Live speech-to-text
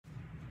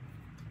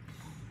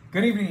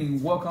Good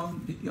evening,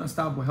 welcome to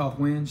Unstoppable Health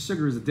Wins.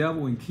 Sugar is the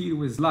devil and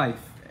keto is life.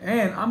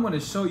 And I'm going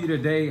to show you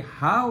today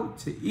how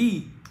to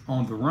eat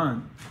on the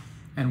run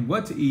and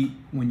what to eat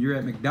when you're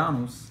at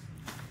McDonald's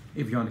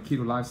if you're on the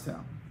keto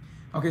lifestyle.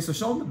 Okay, so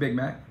show them the Big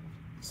Mac.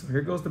 So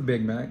here goes the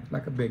Big Mac,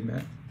 like a Big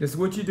Mac. This is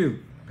what you do.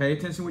 Pay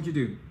attention to what you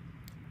do.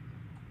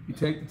 You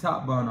take the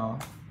top bun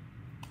off.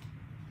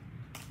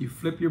 You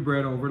flip your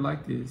bread over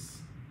like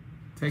this.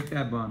 Take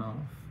that bun off.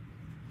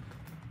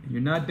 And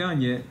you're not done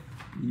yet.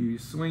 You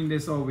swing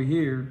this over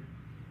here,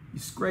 you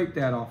scrape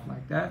that off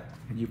like that,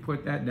 and you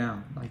put that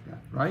down like that,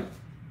 right?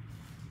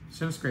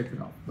 Shouldn't scrape it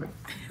off, but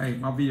hey,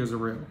 my videos are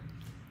real,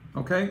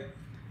 okay?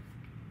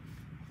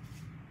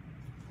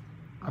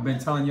 I've been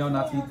telling y'all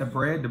not to eat the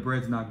bread. The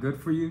bread's not good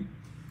for you.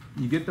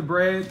 You get the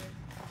bread,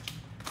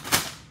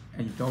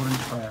 and you throw it in the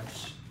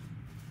trash.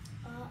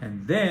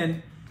 And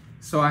then,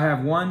 so I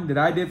have one that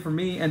I did for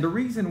me, and the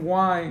reason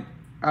why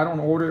I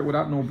don't order it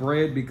without no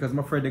bread because I'm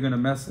afraid they're gonna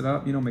mess it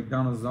up. You know,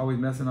 McDonald's is always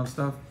messing up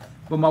stuff.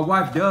 But my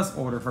wife does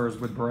order hers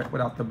with bread,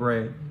 without the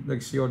bread.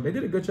 Like they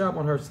did a good job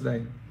on hers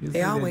today.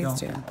 They always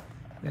do.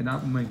 They're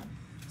not me.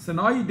 So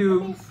now all you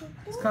do,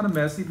 it's kind of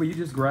messy, but you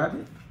just grab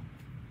it.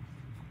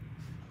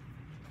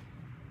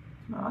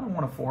 No, I don't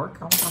want a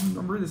fork.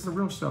 I'm really, this is a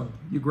real show.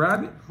 You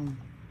grab it,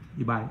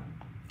 you bite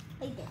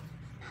it.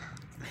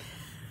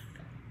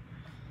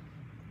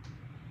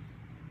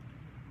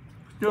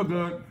 Still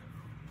good.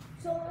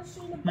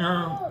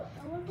 Yeah,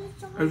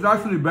 it's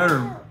actually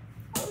better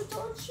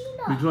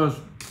because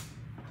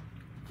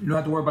you don't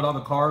have to worry about all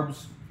the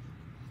carbs.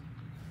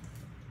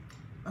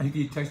 I think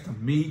you taste the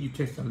meat, you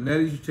taste the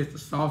lettuce, you taste the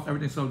sauce,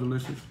 everything's so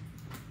delicious.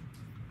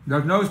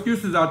 There's no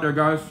excuses out there,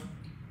 guys.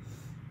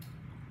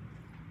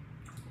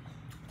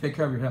 Take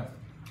care of your health.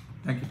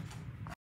 Thank you.